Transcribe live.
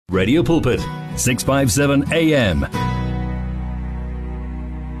Radio Pulpit, 657 AM.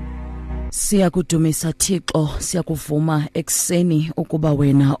 Siyakudumisa Thixo, siyakuvuma ekseni ukuba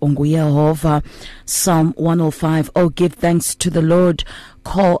wena unguYehova. Psalm 105. Oh, give thanks to the Lord,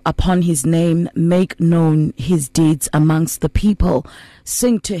 call upon his name, make known his deeds amongst the people.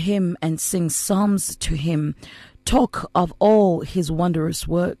 Sing to him and sing psalms to him. Talk of all his wondrous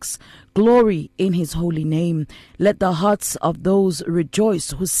works. Glory in his holy name. Let the hearts of those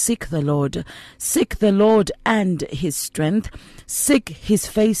rejoice who seek the Lord. Seek the Lord and his strength. Seek his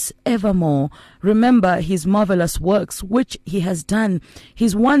face evermore. Remember his marvelous works which he has done,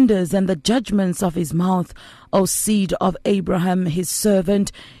 his wonders and the judgments of his mouth. O seed of Abraham, his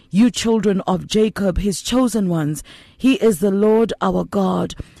servant, you children of Jacob, his chosen ones. He is the Lord our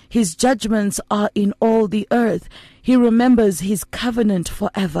God. His judgments are in all the earth. He remembers his covenant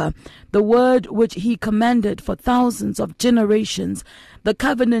forever, the word which he commanded for thousands of generations, the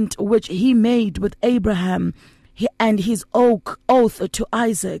covenant which he made with Abraham and his oath to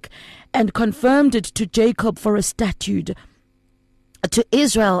Isaac, and confirmed it to Jacob for a statute, to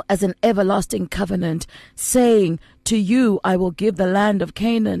Israel as an everlasting covenant, saying, to you I will give the land of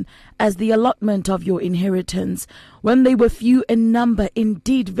Canaan as the allotment of your inheritance, when they were few in number,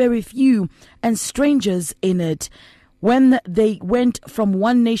 indeed very few, and strangers in it. When they went from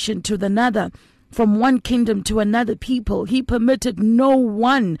one nation to another, from one kingdom to another people, he permitted no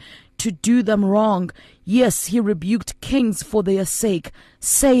one to do them wrong. Yes, he rebuked kings for their sake,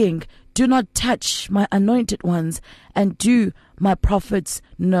 saying, do not touch my anointed ones, and do my prophets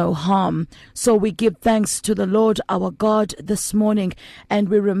no harm. So we give thanks to the Lord our God this morning, and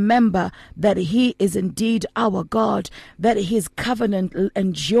we remember that he is indeed our God, that his covenant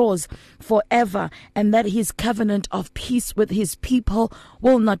endures forever, and that his covenant of peace with his people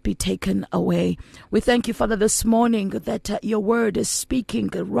will not be taken away. We thank you, Father, this morning that your word is speaking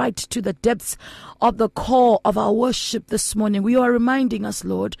right to the depths of the core of our worship this morning. We are reminding us,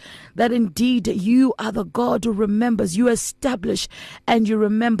 Lord, that indeed you are the God who remembers, you establish, and you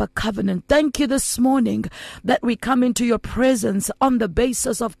remember covenant. Thank you this morning that we come into your presence on the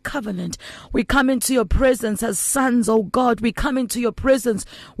basis of covenant. We come into your presence as sons, oh God. We come into your presence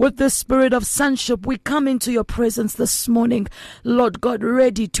with the spirit of sonship. We come into your presence this morning, Lord God,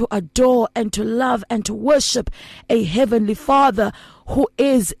 ready to adore and to love and to worship a heavenly Father who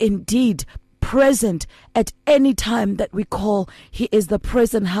is indeed present at any time that we call. He is the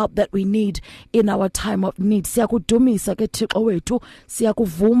present help that we need in our time of need. Siyakudumisa ke Thixo wethu,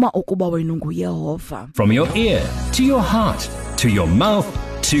 siyakuvuma ukuba wena unguYehova. From your ear to your heart, to your mouth,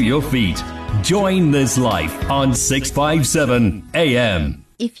 to your feet. Join this life on 657 AM.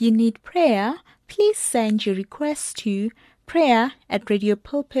 If you need prayer, please send your request to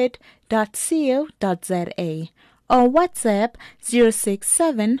prayer@radiopulpit.co.za or WhatsApp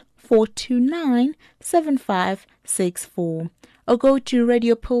 067-429-7564, or go to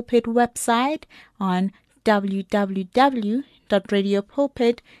Radio Pulpit website on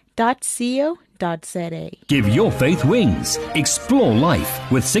www.radiopulpit.co.za. Give your faith wings. Explore life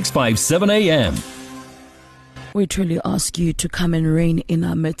with 657 AM. We truly ask you to come and reign in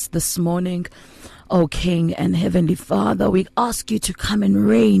our midst this morning, O King and Heavenly Father. We ask you to come and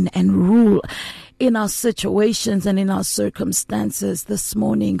reign and rule in our situations and in our circumstances this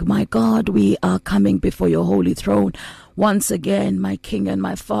morning. My God, we are coming before your holy throne once again, my King and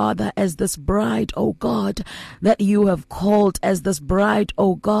my Father, as this bride, O God, that you have called, as this bride,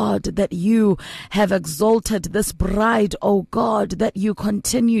 O God, that you have exalted, this bride, O God, that you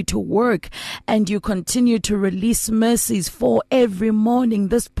continue to work and you continue to release mercies for every morning,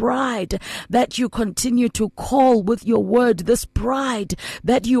 this bride that you continue to call with your word, this bride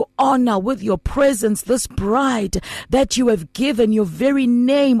that you honor with your presence, this bride that you have given your very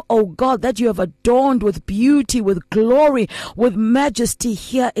name, O God, that you have adorned with beauty, with glory, with majesty.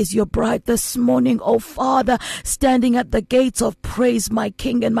 Here is your bride this morning, O Father, standing at the gates of praise, my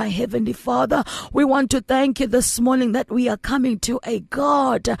King and my Heavenly Father. We want to thank you this morning that we are coming to a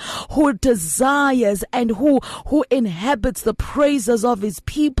God who desires and who inhabits the praises of his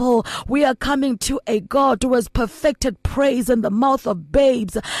people. We are coming to a God who has perfected praise in the mouth of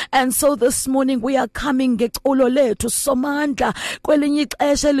babes. And so this morning we are coming ngeculo lethu somandla. Kwelinye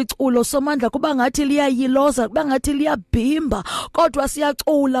ixesha liculo somandla kuba ngathi liyayiloza, kuba ngathi siyabhimba kodwa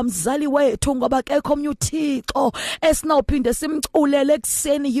siyacula mzali wethu ngoba kekho omnye uThixo esinawuphinde simculele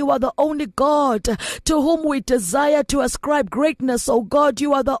ekuseni. You are the only God to whom we desire to ascribe greatness, oh God.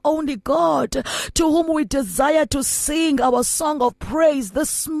 You are the only God to whom we desire to sing our song of praise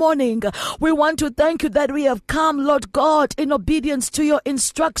this morning. We want to thank you that we have come, Lord God, in obedience to your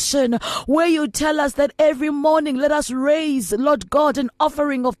instruction, where you tell us that every morning let us raise, Lord God, an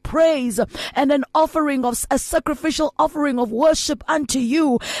offering of praise and an offering of a sacrificial offering of worship unto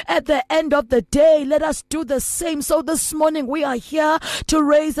you. At the end of the day, let us do the same. So this morning we are here to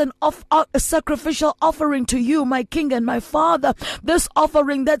raise a sacrificial offering to you, my King and my Father. This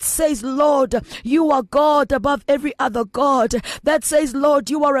offering that says, Lord, you are God above every other God. That says, Lord,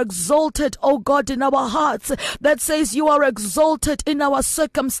 you are exalted, oh God, in our hearts. That says you are exalted in our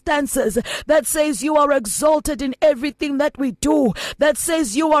circumstances. That says you are exalted in everything that we do. That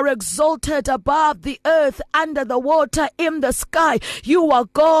says you are exalted above the earth, under the water, in the sky. You are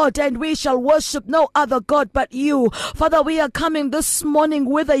God, and we shall worship no other God but you. Father, we are coming this morning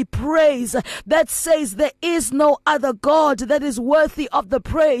with a praise that says there is no other God that is worthy of the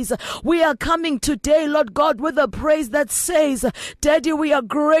praise. We are coming today, Lord God, with a praise that says, Daddy, we are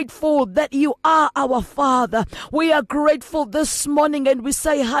grateful that you are our Father. We are grateful this morning, and we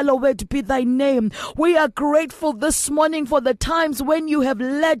say, hallowed be thy name. We are grateful this morning for the times when you have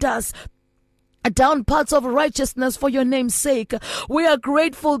led us down paths of righteousness for your name's sake. We are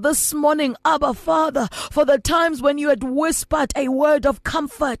grateful this morning, Abba Father, for the times when you had whispered a word of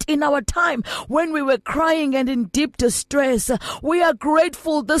comfort in our time when we were crying and in deep distress. We are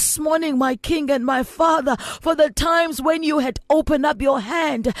grateful this morning, my King and my Father, for the times when you had opened up your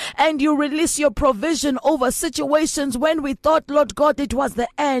hand and you released your provision over situations when we thought, Lord God, it was the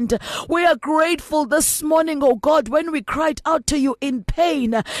end. We are grateful this morning, oh God, when we cried out to you in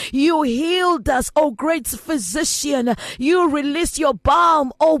pain. You healed us, oh great physician. You released your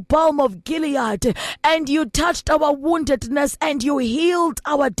balm, oh balm of Gilead, and you touched our woundedness and you healed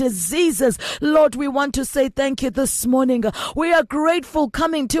our diseases. Lord, we want to say thank you this morning. We are grateful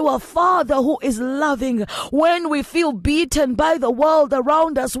coming to a Father who is loving. When we feel beaten by the world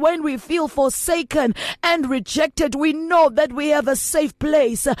around us, when we feel forsaken and rejected, we know that we have a safe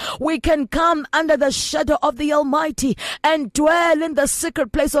place. We can come under the shadow of the Almighty and dwell in the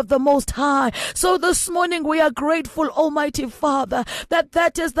secret place of the Most High. So this morning we are grateful, Almighty Father,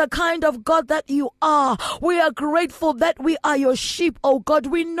 that is the kind of God that you are. We are grateful that we are your sheep, oh God.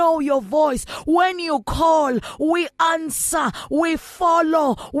 We know your voice. When you call, we answer, we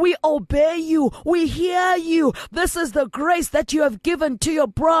follow, we obey you, we hear you. This is the grace that you have given to your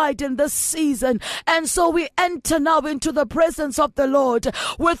bride in this season. And so we enter now into the presence of the Lord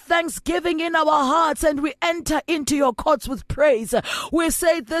with thanksgiving in our hearts, and we enter into your courts with praise. We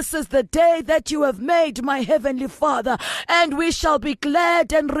say, this is the day that you have made, my Heavenly Father, and we shall be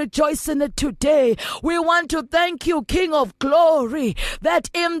glad and rejoice in it today. We want to thank you, King of Glory, that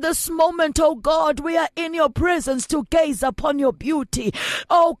in this moment, oh God, we are in your presence to gaze upon your beauty.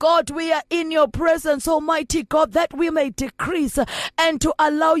 Oh God, we are in your presence, Almighty God, that we may decrease and to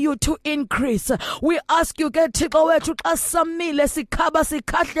allow you to increase. We ask you,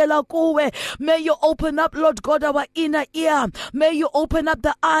 may you open up, Lord God, our inner ear. May you open up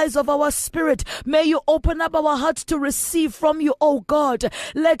the eyes of our spirit. May you open up our hearts to receive from you, oh God.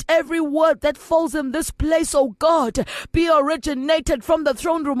 Let every word that falls in this place, oh God, be originated from the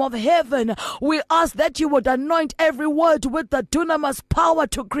throne room of heaven. We ask that you would anoint every word with the dunamis power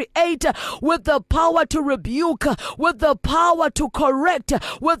to create, with the power to rebuke, with the power to correct,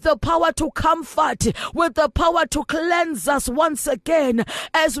 with the power to comfort, with the power to cleanse us once again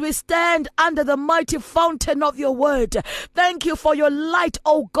as we stand under the mighty fountain of your word. Thank you for your light,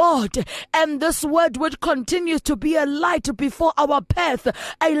 oh God, and this word which continues to be a light before our path,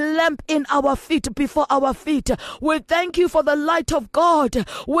 a lamp in our feet, before our feet. We thank you for the light of God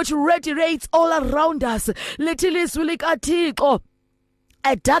which radiates all around us.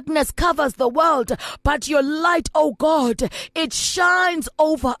 A darkness covers the world, but your light, oh God, it shines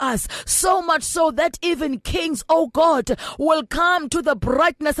over us, so much so that even kings, oh God, will come to the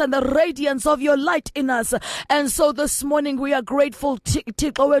brightness and the radiance of your light in us. And so this morning we are grateful,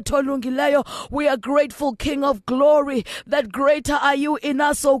 we are grateful, King of Glory, that greater are you in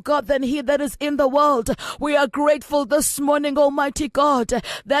us, oh God, than he that is in the world. We are grateful this morning, Almighty God,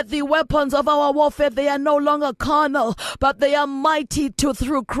 that the weapons of our warfare, they are no longer carnal, but they are mighty to you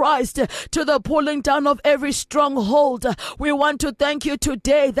through Christ to the pulling down of every stronghold. We want to thank you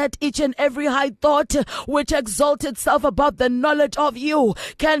today that each and every high thought which exalts itself above the knowledge of you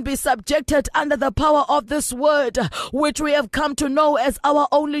can be subjected under the power of this word, which we have come to know as our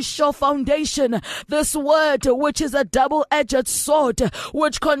only sure foundation. This word, which is a double-edged sword,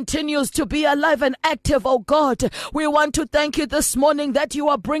 which continues to be alive and active, oh God. We want to thank you this morning that you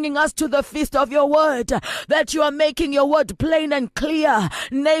are bringing us to the feast of your word, that you are making your word plain and clear.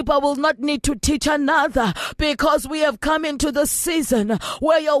 Neighbor will not need to teach another, because we have come into the season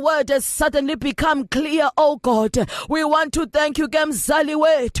where your word has suddenly become clear, oh God. We want to thank you, Gemzali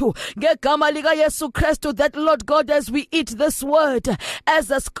wetu, ngegama lika Yesu Kristu, that Lord God, as we eat this word as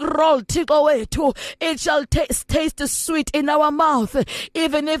a scroll, Thixo wethu, it shall taste sweet in our mouth,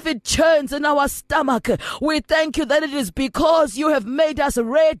 even if it churns in our stomach. We thank you that it is because you have made us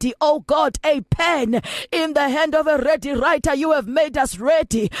ready, oh God, a pen in the hand of a ready writer. You have made us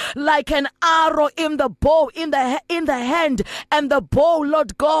ready like an arrow in the bow, in the hand, and the bow,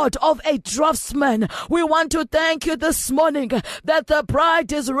 Lord God, of a draftsman. We want to thank you this morning that the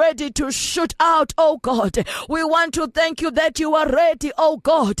bride is ready to shoot out, oh God. We want to thank you that you are ready, oh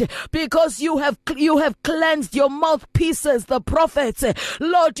God, because you have cleansed your mouthpieces, the prophets.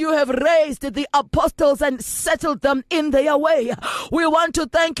 Lord, you have raised the apostles and settled them in their way. We want to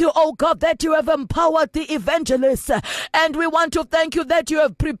thank you, oh God, that you have empowered the evangelists, and we want to thank you that you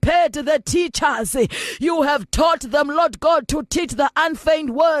have prepared the teachers. You have taught them, Lord God, to teach the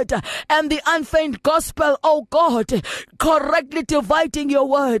unfeigned word and the unfeigned gospel, oh God, correctly dividing your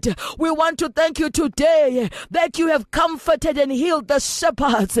word. We want to thank you today that you have comforted and healed the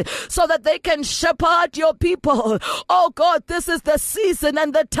shepherds so that they can shepherd your people. Oh God, this is the season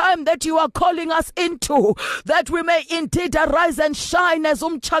and the time that you are calling us into, that we may indeed arise and shine as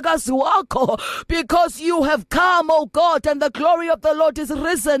umchakazi wako, because you have come, oh God, and the glory of the Lord is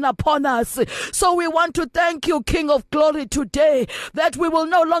risen upon us. So we want to thank you, King of glory, today, that we will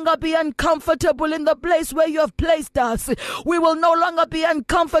no longer be uncomfortable in the place where you have placed us. We will no longer be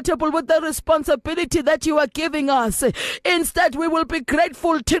uncomfortable with the responsibility that you are giving us. Instead, we will be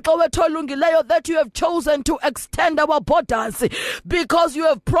grateful, Thixo wethu olungileyo, that you have chosen to extend our borders, because you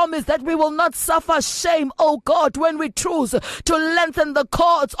have promised that we will not suffer shame, oh God, when we choose to lengthen the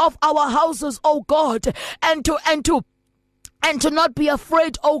cords of our houses, oh God, and to not be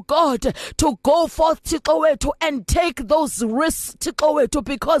afraid, oh God, to go forth, Thixo wethu, and take those risks, Thixo wethu,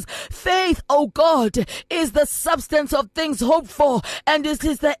 because faith, oh God, is the substance of things hoped for, and it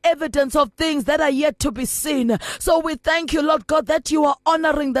is the evidence of things that are yet to be seen. So we thank you, Lord God, that you are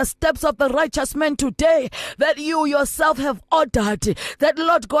honoring the steps of the righteous man today, that you yourself have ordered, that,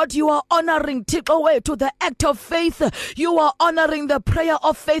 Lord God, you are honoring, Thixo wethu, the act of faith. You are honoring the prayer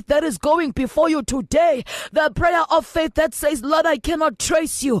of faith that is going before you today, the prayer of faith that says, Lord, I cannot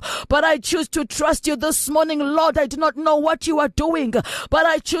trace you, but I choose to trust you this morning. Lord, I do not know what you are doing, but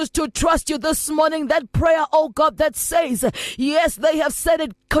I choose to trust you this morning. That prayer, oh God, that says, yes, they have said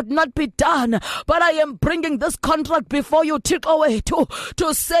it could not be done, but I am bringing this contract before you, Thixo wethu,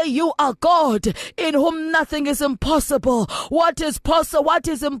 to say you are God, in whom nothing is impossible. What is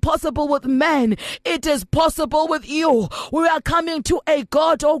impossible with man, it is possible with you. We are coming to a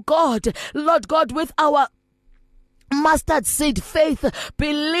God, oh God, Lord God, with our mustard seed faith,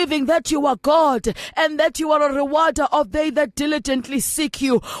 believing that you are God and that you are a rewarder of they that diligently seek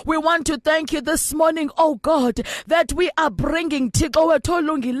you. We want to thank you this morning, oh God, that we are bringing, Thixo wethu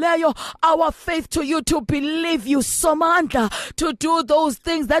olungileyo, our faith to you, to believe you, somandla, to do those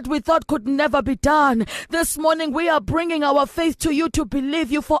things that we thought could never be done. This morning we are bringing our faith to you, to believe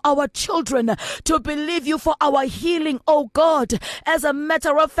you for our children, to believe you for our healing, oh God. As a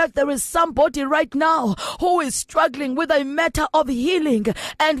matter of fact, there is somebody right now who is struggling with a matter of healing,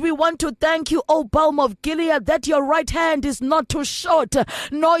 and we want to thank you, O Balm of Gilead, that your right hand is not too short,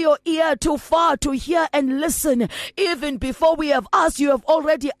 nor your ear too far to hear and listen. Even before we have asked, you have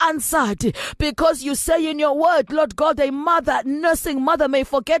already answered, because you say in your word, Lord God, a nursing mother may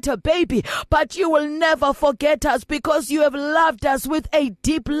forget her baby, but you will never forget us, because you have loved us with a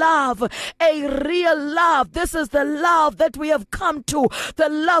deep love, a real love. This is the love that we have come to, the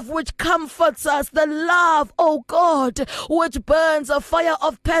love which comforts us, the love, oh God, which burns a fire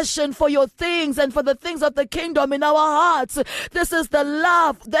of passion for your things and for the things of the kingdom in our hearts. This is the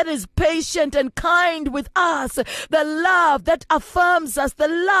love that is patient and kind with us, the love that affirms us, the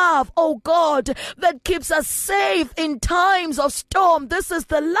love, oh God, that keeps us safe in times of storm. This is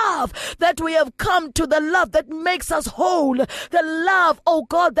the love that we have come to, the love that makes us whole, the love, oh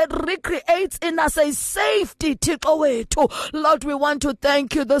God, that recreates in us a safety, Thixo wethu. Lord, we want to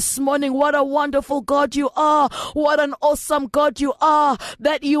thank you this morning. What a wonderful God you are. What an awesome God you are,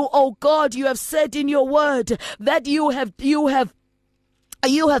 that you, oh God, you have said in your word that you have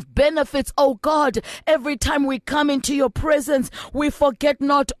benefits, oh God. Every time we come into your presence, we forget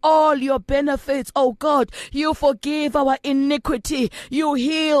not all your benefits, oh God. You forgive our iniquity. You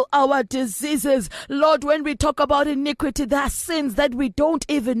heal our diseases. Lord, when we talk about iniquity, there are sins that we don't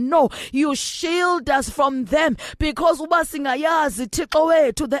even know. You shield us from them, because to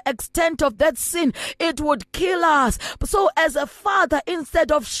the extent of that sin, it would kill us. So as a father,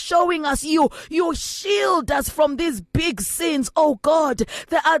 instead of showing us you shield us from these big sins, oh God.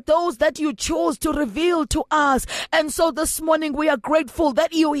 There are those that you chose to reveal to us. And so this morning we are grateful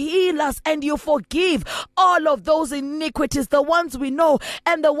that you heal us and you forgive all of those iniquities, the ones we know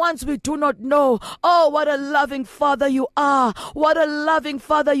and the ones we do not know. Oh, what a loving Father you are. What a loving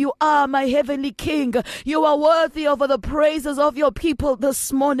Father you are, my heavenly King. You are worthy of the praises of your people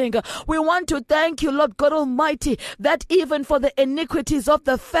this morning. We want to thank you, Lord God Almighty, that even for the iniquities of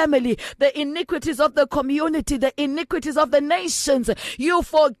the family, the iniquities of the community, the iniquities of the nations, you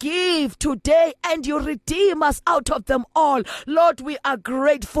forgive today and you redeem us out of them all. Lord, we are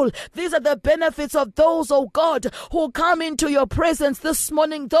grateful. These are the benefits of those, oh God, who come into your presence this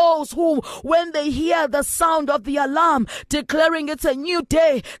morning. Those who, when they hear the sound of the alarm declaring it's a new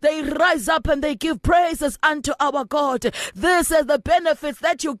day, they rise up and they give praises unto our God. This is the benefits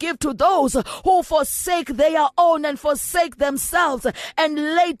that you give to those who forsake their own and forsake themselves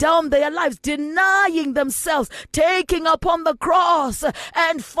and lay down their lives, denying themselves, taking upon the cross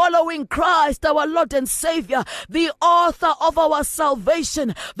and following Christ, our Lord and Savior, the author of our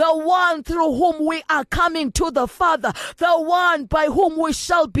salvation, the one through whom we are coming to the Father, the one by whom we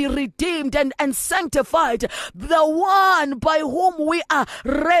shall be redeemed and sanctified, the one by whom we are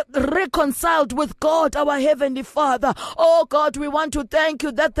reconciled with God, our Heavenly Father. Oh God, we want to thank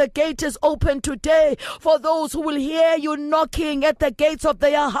you that the gate is open today for those who will hear you knocking at the gates of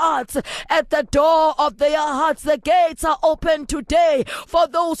their hearts, at the door of their hearts. The gates are open today for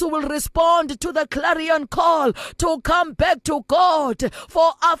those who will respond to the clarion call to come back to God,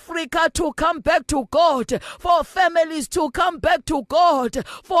 for Africa to come back to God, for families to come back to God,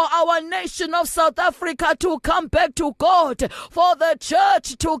 for our nation of South Africa to come back to God, for the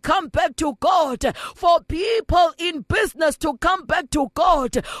church to come back to God, for people in business to come back to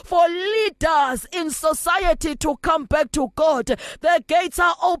God, for leaders in society to come back to God. The gates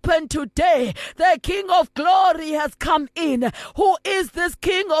are open today. The King of Glory has come in. Who is this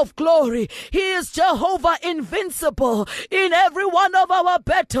King of Glory? He is Jehovah invincible in every one of our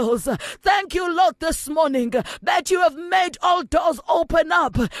battles. Thank you, Lord, this morning that you have made all doors open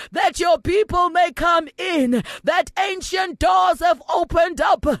up, that your people may come in, that ancient doors have opened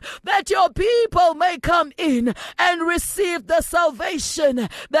up, that your people may come in and receive the salvation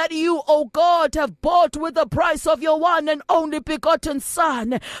that you, O God, have bought with the price of your one and only begotten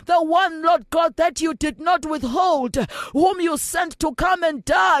Son, the one, Lord God, that you did not withhold, whom you sent to come and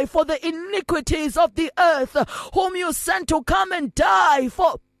die for the iniquities of the earth, whom you sent to come and die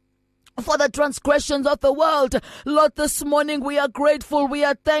for the transgressions of the world. Lord, this morning we are grateful, we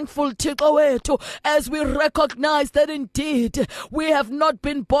are thankful to as we recognize that indeed we have not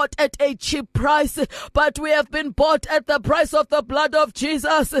been bought at a cheap price, but we have been bought at the price of the blood of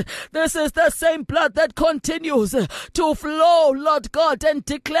Jesus. This is the same blood that continues to flow, Lord God, and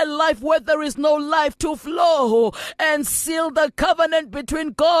declare life where there is no life, to flow and seal the covenant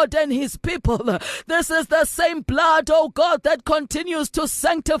between God and his people. This is the same blood, oh God, that continues to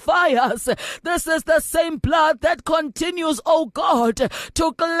sanctify us. This is the same blood that continues, oh God,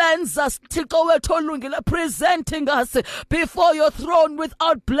 to cleanse us, presenting us before your throne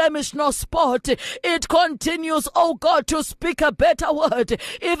without blemish nor spot. It continues, oh God, to speak a better word,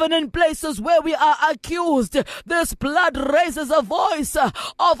 even in places where we are accused. This blood raises a voice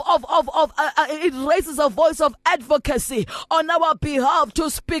it raises a voice of advocacy on our behalf to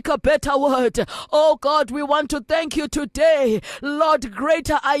speak a better word. Oh God, we want to thank you today. Lord,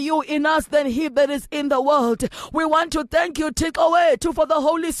 greater are you in us than he that is in the world. We want to thank you, for the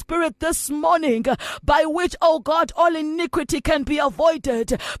Holy Spirit this morning, by which, oh God, all iniquity can be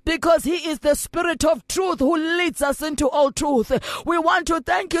avoided, because he is the Spirit of truth who leads us into all truth. We want to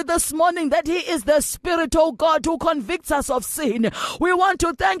thank you this morning that he is the Spirit, oh God, who convicts us of sin. We want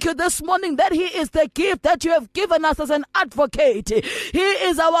to thank you this morning that he is the gift that you have given us as an advocate. He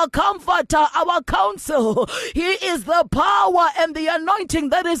is our comforter, our counsel. He is the power and the anointing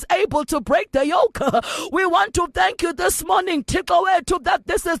that is able able to break the yoke. We want to thank you this morning, Tikawethu, that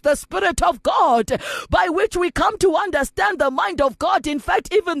this is the Spirit of God by which we come to understand the mind of God. In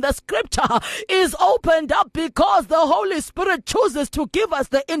fact, even the scripture is opened up because the Holy Spirit chooses to give us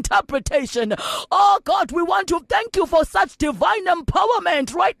the interpretation. Oh God, we want to thank you for such divine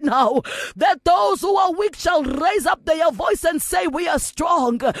empowerment right now, that those who are weak shall raise up their voice and say we are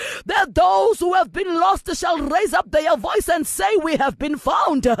strong, that those who have been lost shall raise up their voice and say we have been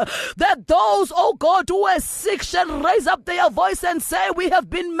found, that those, oh God, who are sick shall raise up their voice and say we have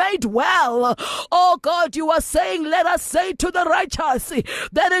been made well. Oh God, you are saying, let us say to the righteous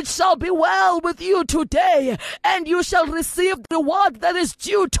that it shall be well with you today, and you shall receive the word that is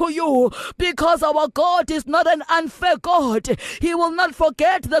due to you, because our God is not an unfair God. He will not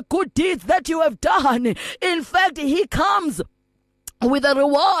forget the good deeds that you have done. In fact, he comes with a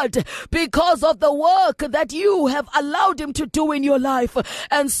reward because of the work that you have allowed him to do in your life.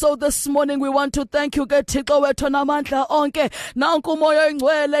 And so this morning we want to thank you, Thixo wethu namandla onke. Nanku umoya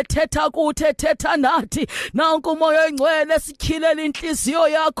oyingcwele thetha kuthi, thetha nathi. Nanku umoya oyingcwele sikhilela inhliziyo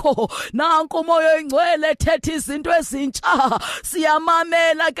yakho. Nanku umoya oyingcwele thetha izinto ezintsha.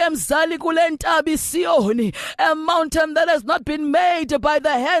 Siyamamela ke mzali kule ntaba iSiyoni, a mountain that has not been made by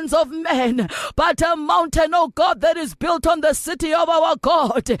the hands of men, but a mountain, oh God, that is built on the city of our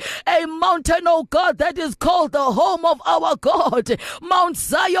God, a mountain, oh God, that is called the home of our God, Mount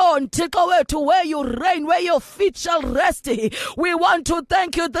Zion, to where you reign, where your feet shall rest. We want to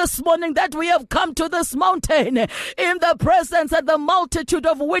thank you this morning that we have come to this mountain in the presence of the multitude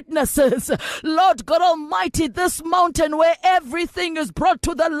of witnesses. Lord God Almighty, this mountain where everything is brought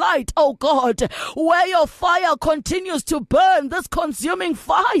to the light, oh God, where your fire continues to burn, this consuming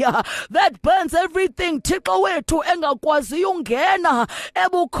fire that burns everything, Thixo engakwazi ungena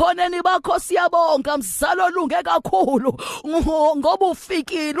ebukhoneni bakho. Siyabonga mzalo olunge kakhulu ngoba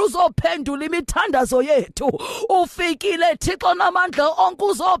ufikile uzophendula imithandazo yethu. Ufikile Thixo namandla onke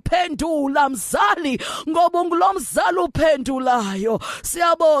uzophendula mzali, ngoba ungulo mzali uphendulayo.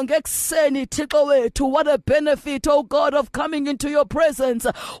 Siyabonga ekuseni Thixo wethu. What a benefit, oh God, of coming into your presence.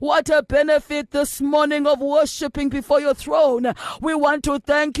 What a benefit this morning of worshiping before your throne. We want to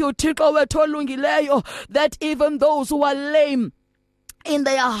thank you Thixo wethu olungileyo, that even those who are lame in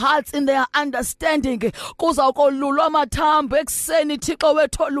their hearts, in their understanding, kuzakolulwa amathambo ekuseni Thixo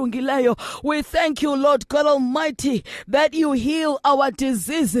wethu olungileyo. We thank you, Lord God Almighty, that you heal our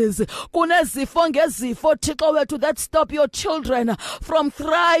diseases. Kunezifo ngezifo Thixo wethu that stop your children from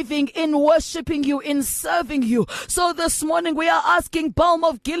thriving in worshiping you, in serving you. So this morning we are asking, Balm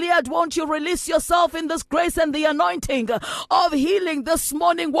of Gilead, won't you release yourself in this grace and the anointing of healing this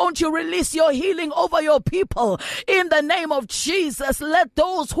morning? Won't you release your healing over your people in the name of Jesus? Let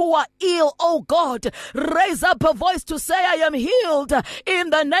those who are ill, oh God, raise up a voice to say, I am healed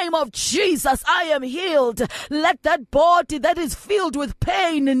in the name of Jesus. I am healed. Let that body that is filled with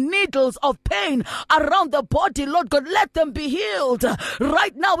pain, needles of pain around the body, Lord God, let them be healed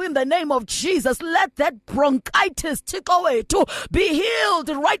right now in the name of Jesus. Let that bronchitis to be healed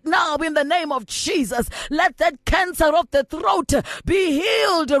right now in the name of Jesus. Let that cancer of the throat be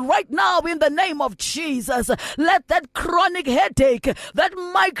healed right now in the name of Jesus. Let that chronic headache, that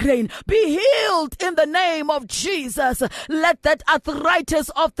migraine be healed in the name of Jesus. Let that arthritis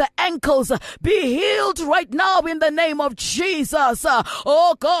of the ankles be healed right now in the name of Jesus.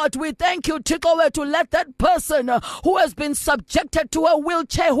 Oh God, we thank you Thixo to let that person who has been subjected to a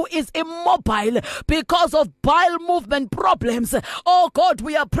wheelchair, who is immobile because of bowel movement problems, oh God,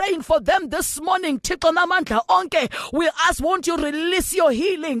 we are praying for them this morning. Thixo namandla onke, we ask, won't you release your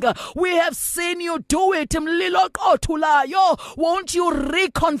healing? We have seen you do it. Won't you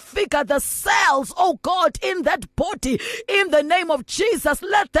reconfigure the cells, oh God, in that body in the name of Jesus?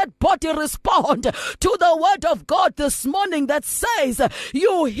 Let that body respond to the word of God this morning that says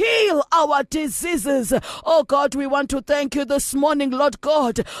you heal our diseases. Oh God, we want to thank you this morning, Lord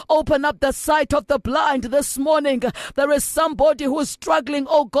God. Open up the sight of the blind this morning. There is somebody who is struggling,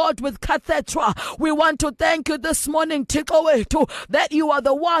 oh God, with cathedra. We want to thank you this morning, Thixo wethu, that you are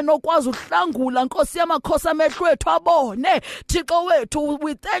the one okwazi uhlangula Nkosi yamakhosi amehlo ethu abone. Thixo wethu,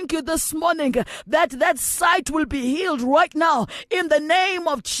 we thank you this morning that sight will be healed right now in the name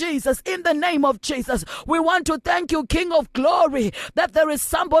of Jesus. In the name of Jesus, we want to thank you, King of Glory, that there is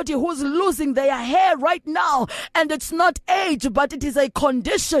somebody who's losing their hair right now, and it's not age, but it is a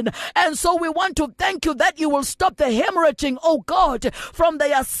condition. And so we want to thank you that you will stop the hemorrhaging, oh God, from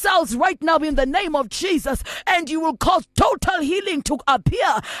their cells right now in the name of Jesus, and you will cause total healing to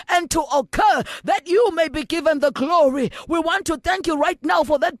appear and to occur, that you may be given the glory. We want to thank you right now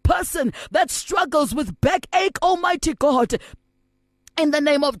for that person that struggles with backache, Almighty God. In the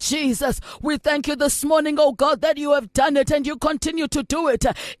name of Jesus, we thank you this morning, oh God, that you have done it and you continue to do it.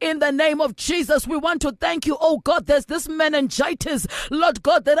 In the name of Jesus, we want to thank you, oh God. There's this meningitis, Lord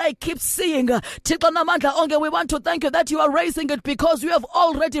God, that I keep seeing. We want to thank you that you are raising it because you have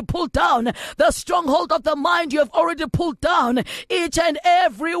already pulled down the stronghold of the mind. You have already pulled down each and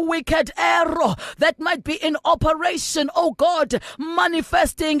every wicked arrow that might be in operation, oh God,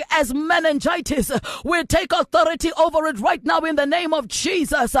 manifesting as meningitis. We take authority over it right now in the name of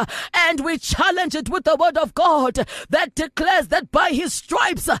Jesus, and we challenge it with the word of God that declares that by his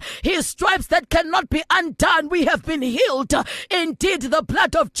stripes that cannot be undone, we have been healed. Indeed, the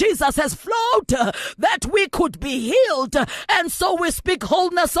blood of Jesus has flowed that we could be healed, and so we speak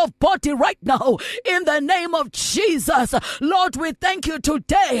wholeness of body right now in the name of Jesus. Lord, we thank you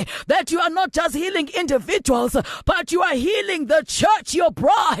today that you are not just healing individuals, but you are healing the church, your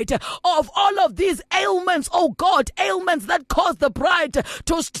bride, of all of these ailments, oh God, ailments that cause the bride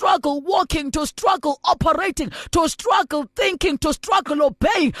to struggle walking, to struggle operating, to struggle thinking, to struggle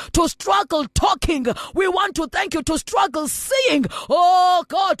obeying, to struggle talking. We want to thank you, to struggle seeing. Oh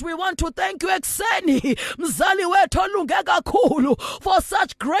God, we want to thank you, Ekseni Mzali wethu olunge kakhulu, for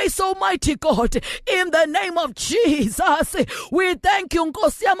such grace, Almighty God. In the name of Jesus, we thank you,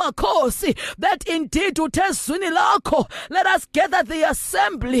 Nkosi yamakhosi, that indeed uthe zwini lakho. Let us gather the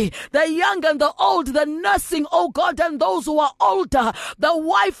assembly, the young and the old, the nursing, oh God, and those who are older, the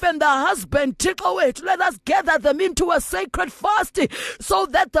wife and the husband. Let us gather them into a sacred fast so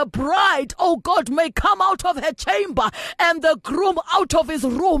that the bride, oh God, may come out of her chamber and the groom out of his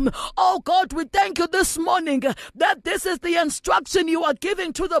room. Oh God, we thank you this morning that this is the instruction you are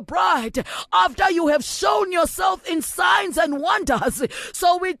giving to the bride after you have shown yourself in signs and wonders.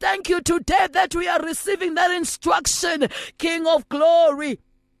 So we thank you today that we are receiving that instruction, King of glory.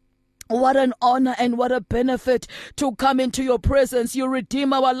 What an honor and what a benefit to come into your presence. You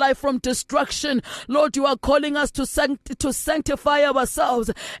redeem our life from destruction. Lord, you are calling us to sanctify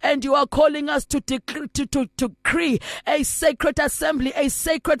ourselves, and you are calling us to decree a sacred assembly, a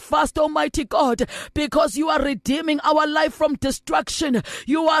sacred fast, Almighty God, because you are redeeming our life from destruction.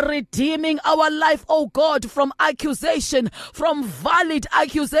 You are redeeming our life, oh God, from accusation, from valid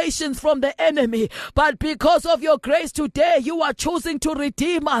accusations from the enemy. But because of your grace today, you are choosing to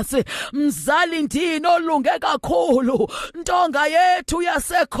redeem us. Mzali ndini olunge kakhulu, ntonga yethu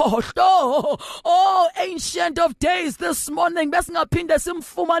yasekhohlo. Oh, Ancient of Days, this morning besingaphinde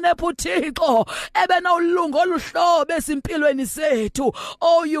simfumane uThixo ebenolunga oluhlobo ezimpilweni zethu.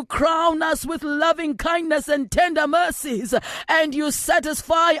 Oh, you crown us with loving kindness and tender mercies, and you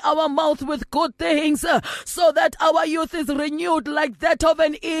satisfy our mouth with good things, so that our youth is renewed like that of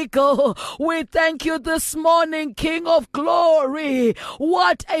an eagle. We thank you this morning, King of glory.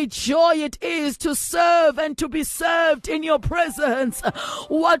 What a joy it is to serve and to be served in your presence.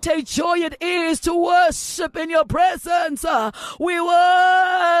 What a joy it is to worship in your presence. We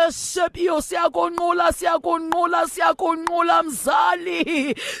worship you. Siyakunqula, siyakunqula, siyakunqula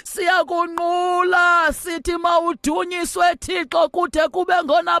mzali. Siyakunqula, sithi mawudunyiswe Thixo kude kube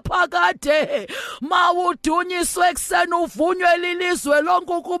ngona phakade. Mawudunyiswe ekseni uvunywe lilizwe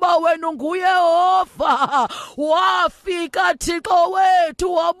lonke ukuba wena unguYehova. Wafika Thixo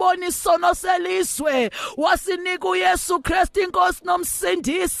wethu wabona isono selizwe, wasinika uYesu Kristu inkosi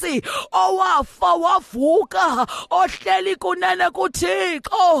nomsindisi, owafa wavuka, ohleli kunene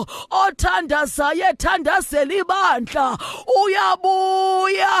kuThixo, othandazayo ethandazela ibandla.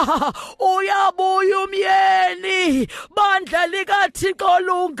 Uyabuya umyeni, bandla likaThixo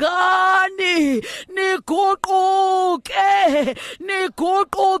lungani,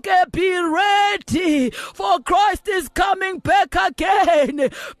 niguquke, be ready, for Christ is coming back again.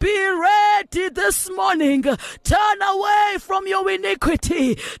 Be ready this morning. Turn away from your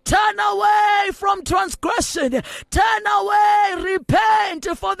iniquity. Turn away from transgression. Turn away. Repent,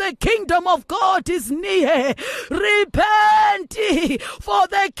 for the kingdom of God is near. Repent, for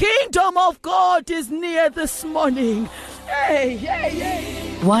the kingdom of God is near this morning. Hey.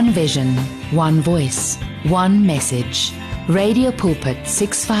 One vision, one voice, one message. Radio Pulpit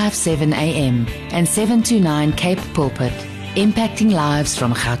 657 AM and 729 Cape Pulpit. Impacting lives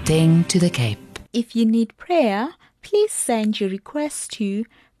from Gauteng to the Cape. If you need prayer, please send your request to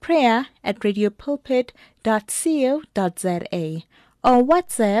prayer@radiopulpit.co.za or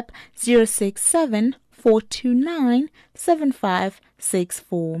WhatsApp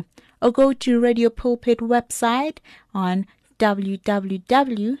 067-429-7564, or go to Radio Pulpit website on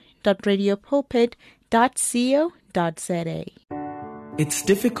www.radiopulpit.co.za. It's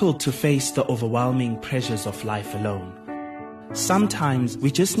difficult to face the overwhelming pressures of life alone. Sometimes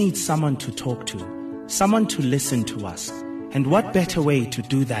we just need someone to talk to, someone to listen to us. And what better way to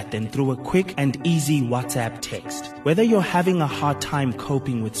do that than through a quick and easy WhatsApp text? Whether you're having a hard time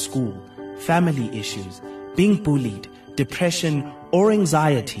coping with school, family issues, being bullied, depression, or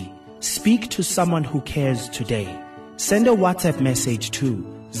anxiety, speak to someone who cares today. Send a WhatsApp message to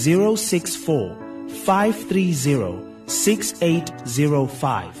 064 530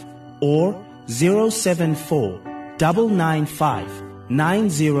 6805 or 074 995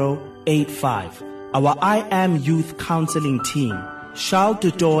 9085. Our I Am Youth Counseling team, Charles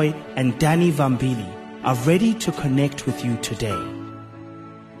Dudoy and Danny Vambili, are ready to connect with you today.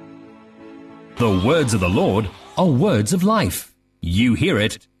 The words of the Lord are words of life. You hear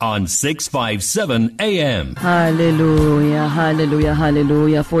it on 657 AM. Hallelujah, hallelujah,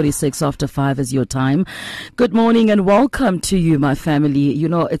 hallelujah. 46 after 5 is your time. Good morning and welcome to you, my family. You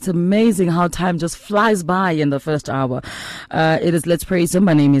know, it's amazing how time just flies by in the first hour. It is Let's Praise Him.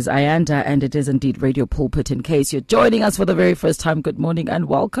 My name is Ayanda, and it is indeed Radio Pulpit. In case you're joining us for the very first time, good morning and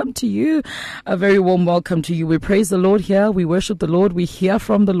welcome to you. A very warm welcome to you. We praise the Lord here. We worship the Lord. We hear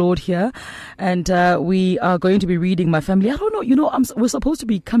from the Lord here. And we are going to be reading, my family. I don't know, we're supposed to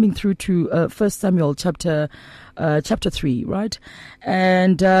be coming through to 1 Samuel chapter 3, right?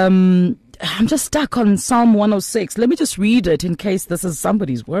 And I'm just stuck on Psalm 106. Let me just read it in case this is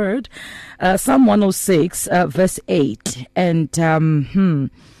somebody's word. Psalm 106, verse 8, and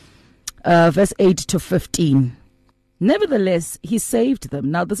verse 8 to 15. Nevertheless, he saved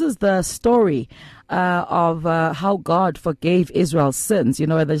them. Now, this is the story of how God forgave Israel's sins. You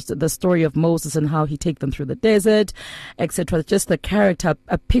know, the story of Moses and how he took them through the desert, etc. Just the character,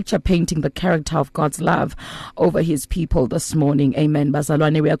 a picture painting the character of God's love over his people this morning. Amen.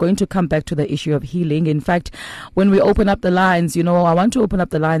 Bazalwane, we are going to come back to the issue of healing. In fact, when we open up the lines, you know, I want to open up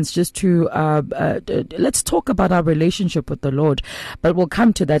the lines just to, let's talk about our relationship with the Lord. But we'll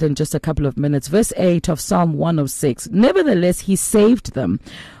come to that in just a couple of minutes. Verse 8 of Psalm 106. Nevertheless, he saved them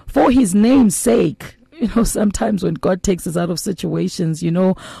for his name's sake. You know, sometimes when God takes us out of situations, you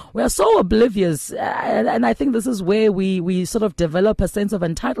know, we are so oblivious. And I think this is where we sort of develop a sense of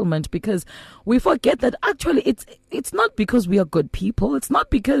entitlement, because we forget that actually it's not because we are good people. It's not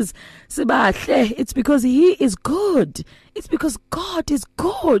because it's because he is good. It's because God is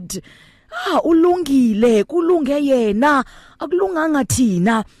good. Ulungile, kulunge yena, akulunganga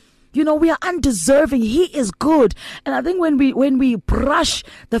thina. You know, we are undeserving. He is good. And I think when we brush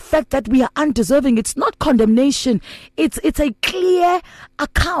the fact that we are undeserving, it's not condemnation. It's a clear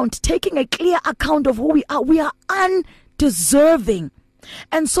account, taking a clear account of who we are. We are undeserving.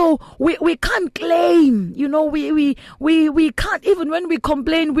 And so we can't claim, you know, we can't, even when we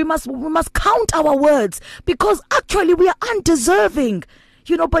complain, we must count our words, because actually we are undeserving.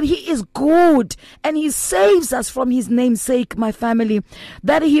 You know, but he is good, and he saves us from his name's sake, my family,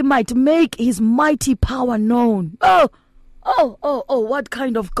 that he might make his mighty power known. Oh, what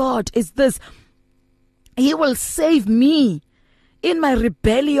kind of God is this? He will save me in my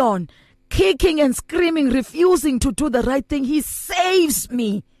rebellion, kicking and screaming, refusing to do the right thing. He saves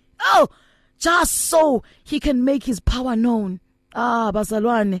me. Oh, just so he can make his power known.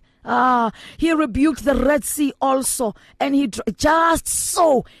 Bazalwane. He rebuked the Red Sea also, and he just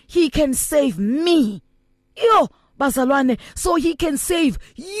so he can save me. Bazalwane, so he can save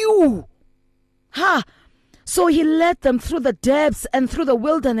you. So he led them through the depths and through the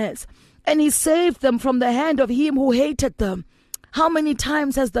wilderness, and he saved them from the hand of him who hated them. How many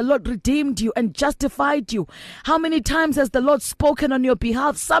times has the Lord redeemed you and justified you? How many times has the Lord spoken on your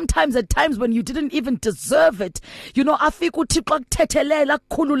behalf? Sometimes at times when you didn't even deserve it. You know, kodwa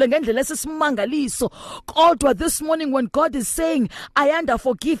this morning when God is saying, Ayanda,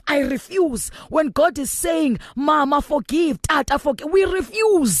 forgive, I refuse. When God is saying, Mama, forgive, Tata, forgive, we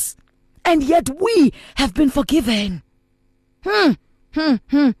refuse. And yet we have been forgiven.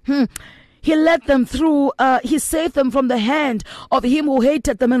 He led them through, he saved them from the hand of him who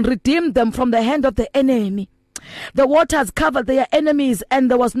hated them and redeemed them from the hand of the enemy. The waters covered their enemies, and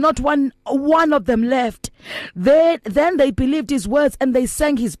there was not one of them left. Then they believed his words and they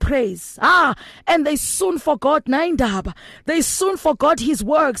sang his praise. And they soon forgot Naindaba. They soon forgot his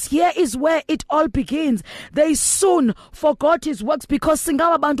works. Here is where it all begins. They soon forgot his works, because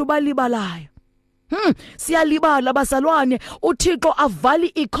singawa bantu balibalayo. Siyalibala bazalwane, uThixo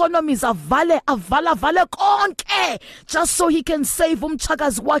avale economies, avale konke, just so he can save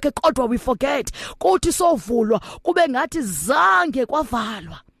umchakazi wakhe. Kodwa we forget, kuthi sovulwa kube ngathi zange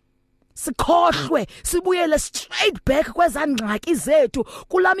kwavalwa. Sikhohlwe, sibuyele straight back kwezangxaki zethu,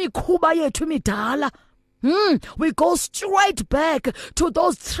 kulamikhuba yethu imidala. We go straight back to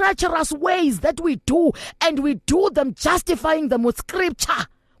those treacherous ways that we do, and we do them justifying them with scripture.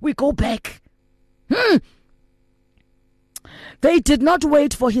 We go back. They did not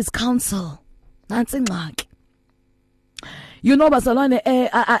wait for his counsel. That's ingxaki. You know, Bazalwane,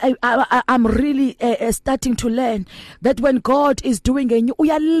 I'm really starting to learn that when God is doing a new,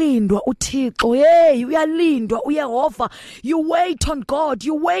 uyalindwa uThixo, hey, uyalindwa uYehova. You wait on God,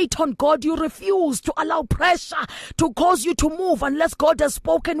 you wait on God, you refuse to allow pressure to cause you to move unless God has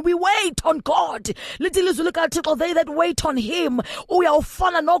spoken. We wait on God. Little is look at Thixo, they that wait on him,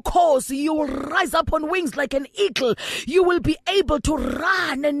 uyawufana no cause. You will rise up on wings like an eagle. You will be able to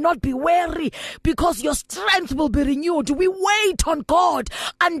run and not be weary because your strength will be renewed. We wait on God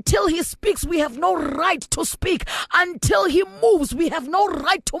until he speaks. We have no right to speak. Until he moves, we have no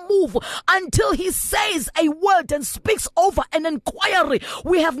right to move. Until he says a word and speaks over an inquiry,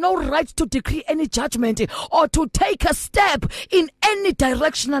 we have no right to decree any judgment or to take a step in any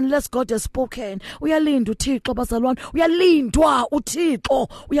direction unless God has spoken. Uyalindwa uThixo bazalwane, uyalindwa uThixo,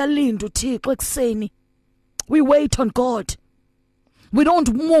 uyalindwa uThixo ekseni. We wait on God. We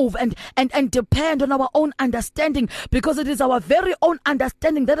don't move and depend on our own understanding, because it is our very own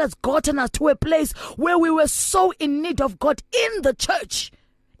understanding that has gotten us to a place where we were so in need of God in the church,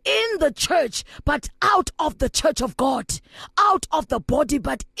 but out of the church of God, out of the body,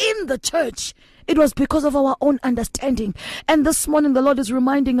 but in the church. It was because of our own understanding. And this morning the Lord is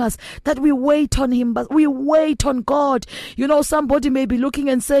reminding us that we wait on him, but we wait on God. You know, somebody may be looking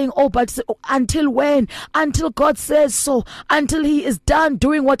and saying, oh, but until when? Until God says so. Until he is done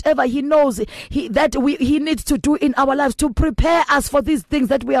doing whatever he knows he needs to do in our lives to prepare us for these things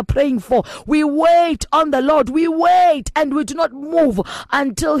that we are praying for. We wait on the Lord. We wait and we do not move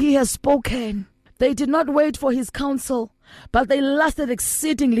until he has spoken. They did not wait for his counsel, but they lasted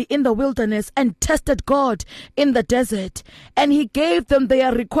exceedingly in the wilderness and tested God in the desert. And he gave them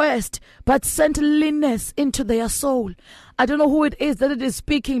their request, but sent leanness into their soul. I don't know who it is that it is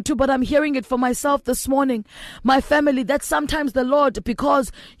speaking to, but I'm hearing it for myself this morning. My family, that sometimes the Lord,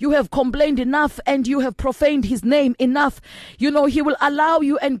 because you have complained enough and you have profaned his name enough, you know, he will allow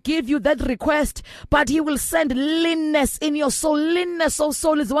you and give you that request, but he will send leanness in your soul. Leanness of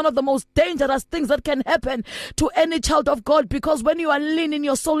soul is one of the most dangerous things that can happen to any child of God, because when you are lean in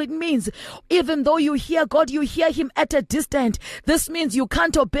your soul, it means even though you hear God, you hear him at a distance. This means you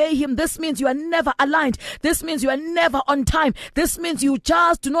can't obey him. This means you are never aligned. This means you are never on time. This means you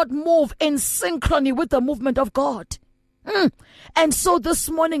just do not move in synchrony with the movement of God. And so this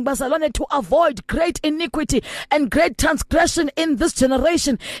morning, Bazalwane, to avoid great iniquity and great transgression in this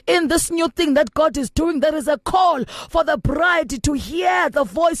generation, in this new thing that God is doing, there is a call for the bride to hear the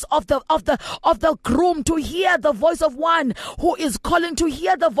voice of the groom, to hear the voice of one who is calling, to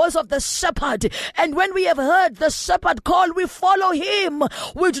hear the voice of the shepherd. And when we have heard the shepherd call, we follow him.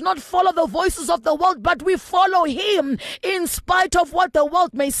 We do not follow the voices of the world, but we follow him in spite of what the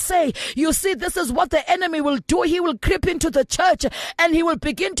world may say. You see, this is what the enemy will do. He will creep into the church and he will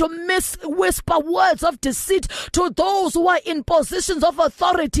begin to whisper words of deceit to those who are in positions of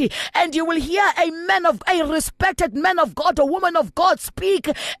authority, and you will hear a respected man of God, a woman of God speak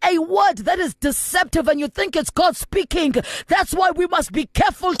a word that is deceptive and you think it's God speaking. That's why we must be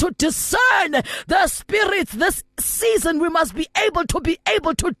careful to discern the spirits this season. We must be able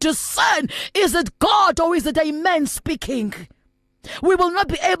to discern, is it God or is it a man speaking? We will not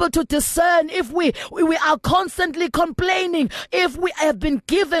be able to discern if we are constantly complaining, if we have been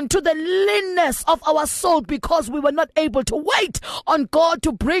given to the leanness of our soul because we were not able to wait on God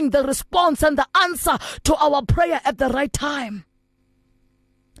to bring the response and the answer to our prayer at the right time.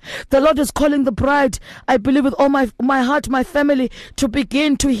 The Lord is calling the bride, I believe with all my heart, my family, to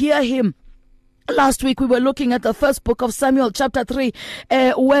begin to hear him. Last week we were looking at the first book of Samuel, chapter 3,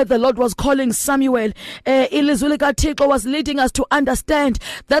 where the Lord was calling Samuel. Ilizulika Thixo was leading us to understand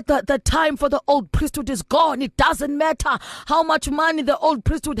that the time for the old priesthood is gone. It doesn't matter how much money the old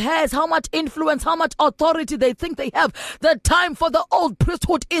priesthood has, how much influence, how much authority they think they have. The time for the old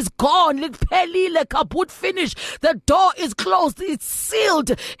priesthood is gone. Kaput finish. The door is closed. It's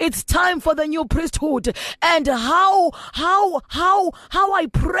sealed. It's time for the new priesthood. And how I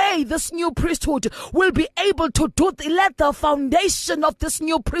pray this new priesthood will be able to do, let the foundation of this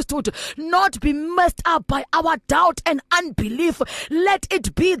new priesthood not be messed up by our doubt and unbelief. Let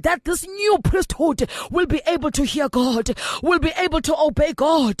it be that this new priesthood will be able to hear God, will be able to obey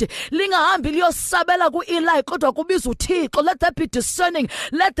God. Let there be discerning.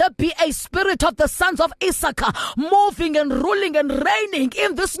 Let there be a spirit of the sons of Issachar moving and ruling and reigning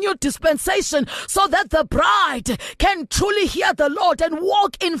in this new dispensation, so that the bride can truly hear the Lord and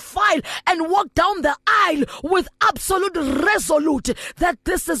walk in file and walk walk down the aisle with absolute resolute that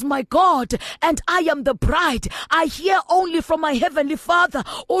this is my God and I am the bride. I hear only from my heavenly Father.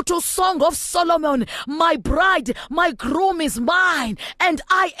 Auto Song of Solomon, my bride, my groom is mine and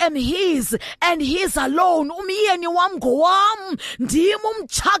I am his and his alone. Umyeni wam ngowam, ndim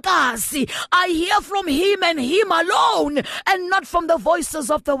umtshakazi. I hear from him and him alone, and not from the voices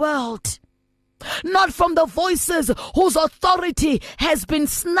of the world. Not from the voices whose authority has been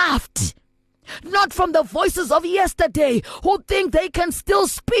snuffed. Not from the voices of yesterday who think they can still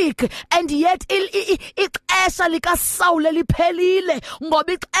speak, and yet ixesha lika Saul liphelile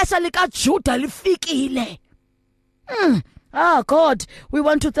ngoba ixesha lika Judah lifikile. God, we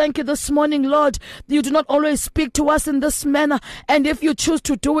want to thank you this morning, Lord. You do not always speak to us in this manner, and if you choose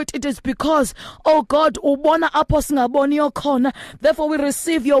to do it, it is because, oh God, ubona apho singaboni khona. Therefore we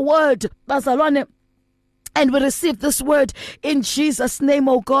receive your word, bazalwane. And we receive this word in Jesus' name,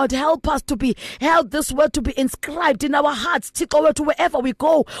 oh God. Help us to be held, this word to be inscribed in our hearts. To wherever we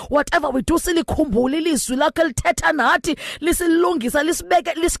go, whatever we do, silikhumbule ilizwi lakho lithetha nathi, lisilungisa,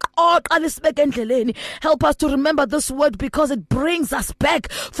 lisibeke, lisiqoqa, lisibeke endleleni. Help us to remember this word because it brings us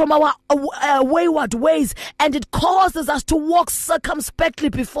back from our wayward ways and it causes us to walk circumspectly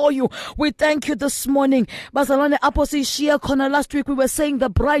before you. We thank you this morning. Bazalwane apho sishiya khona, last week we were saying the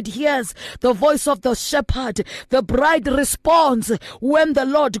bride hears the voice of the shepherd. The bride responds when the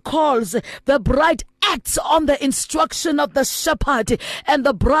Lord calls. The bride acts on the instruction of the shepherd, and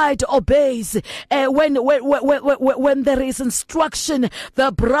the bride obeys. When there is instruction,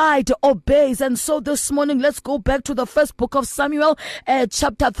 the bride obeys. And so this morning, let's go back to the first book of Samuel,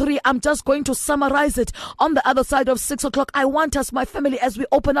 chapter 3. I'm just going to summarize it on the other side of 6 o'clock. I want us, my family, as we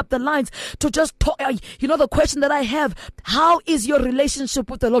open up the lines, to just talk. The question that I have: how is your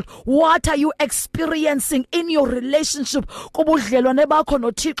relationship with the Lord? What are you experiencing in your relationship? Because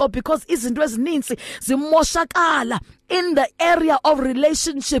izinto ezininzi zimoshakala in the area of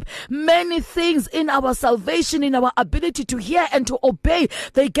relationship. Many things in our salvation, in our ability to hear and to obey,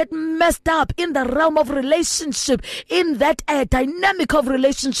 they get messed up in the realm of relationship, in that dynamic of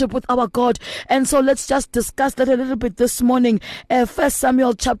relationship with our God. And so let's just discuss that a little bit this morning. 1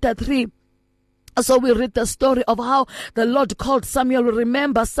 Samuel chapter 3. So we read the story of how the Lord called Samuel.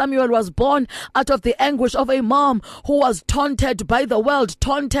 Remember, Samuel was born out of the anguish of a mom who was taunted by the world,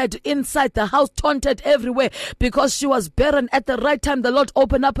 taunted inside the house, taunted everywhere because she was barren. At the right time, the Lord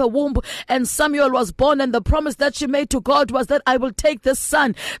opened up her womb and Samuel was born, and the promise that she made to God was that I will take this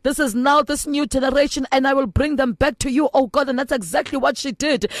son. This is now this new generation and I will bring them back to you, oh God. And that's exactly what she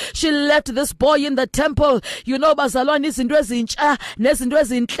did. She left this boy in the temple. Bazalwane, izinto ezintsha nezinto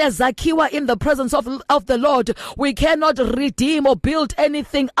ezinhle zakhiwa in the presence of the Lord. We cannot redeem or build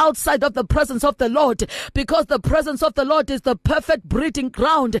anything outside of the presence of the Lord, because the presence of the Lord is the perfect breeding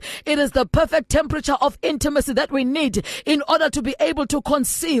ground. It is the perfect temperature of intimacy that we need in order to be able to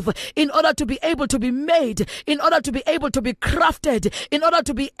conceive, in order to be able to be made, in order to be able to be crafted, in order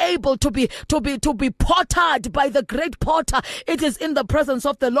to be able to be pottered by the great potter. It is in the presence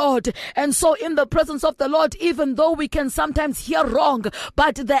of the Lord. And so in the presence of the Lord, even though we can sometimes hear wrong,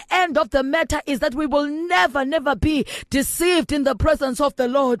 but the end of the matter is that we will never be deceived in the presence of the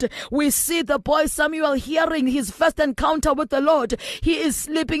Lord. We see the boy Samuel hearing his first encounter with the Lord. He is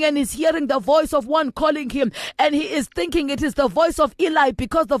sleeping and he's hearing the voice of one calling him, and he is thinking it is the voice of Eli,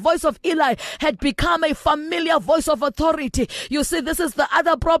 because the voice of Eli had become a familiar voice of authority. You see, this is the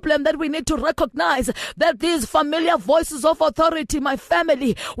other problem that we need to recognize, that these familiar voices of authority, my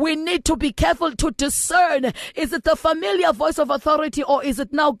family, we need to be careful to discern. Is it the familiar voice of authority, or is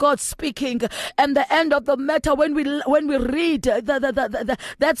it now God speaking? And the end of the matter, when we read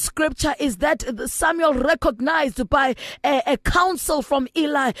that scripture, is that Samuel recognized by a counsel from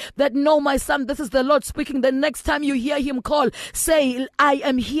Eli that, no, my son, this is the Lord speaking. The next time you hear him call, say, I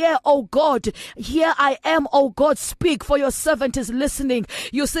am here, oh God. Here I am, oh God. Speak, for your servant is listening.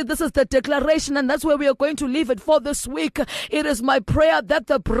 You see, this is the declaration, and that's where we are going to leave it for this week. It is my prayer that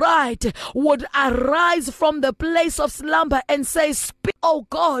the bride would arise from the place of slumber and say, speak, oh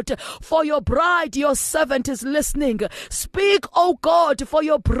God, for your bride, your servant is listening. Speak, oh God, for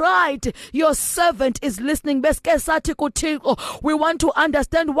your bride, your servant is listening. We want to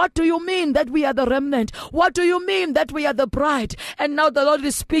understand, what do you mean that we are the remnant? What do you mean that we are the bride? And now the Lord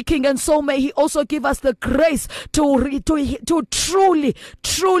is speaking, and so may He also give us the grace to truly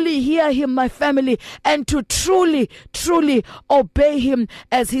hear Him, my family, and to truly obey Him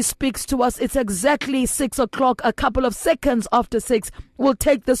as He speaks to us. It's exactly 6 o'clock, a couple of seconds after 6. We'll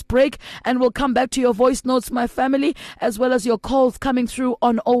take this break and we'll come back to your voice notes, my family, as well as your calls coming through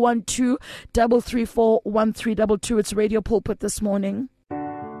on 012-334-1322. It's Radio Pulpit this morning.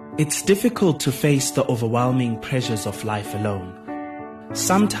 It's difficult to face the overwhelming pressures of life alone.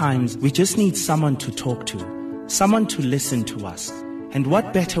 Sometimes we just need someone to talk to, someone to listen to us. And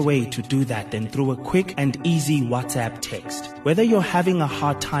what better way to do that than through a quick and easy WhatsApp text? Whether you're having a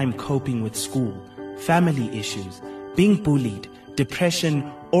hard time coping with school, family issues, being bullied, depression,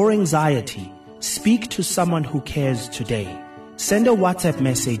 or anxiety, speak to someone who cares today. Send a WhatsApp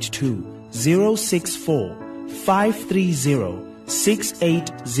message to 064 530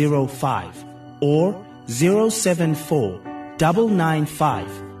 6805 or 074 995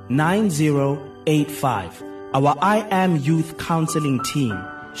 9085. Our I Am Youth Counseling team,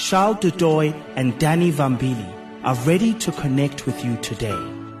 Charles Dudoy and Danny Vambili, are ready to connect with you today.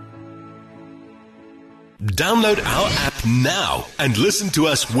 Download our app now and listen to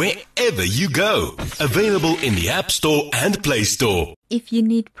us wherever you go. Available in the App Store and Play Store. If you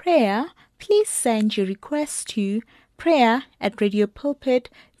need prayer, please send your request to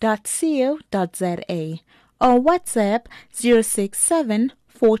prayer@radiopulpit.co.za or WhatsApp 067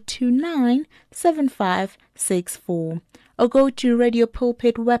 429 7564 or go to Radio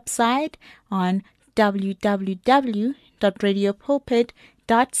Pulpit website on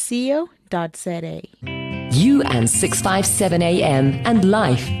www.radiopulpit.co.za. You and 657 AM and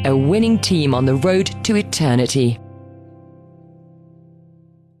life, a winning team on the road to eternity.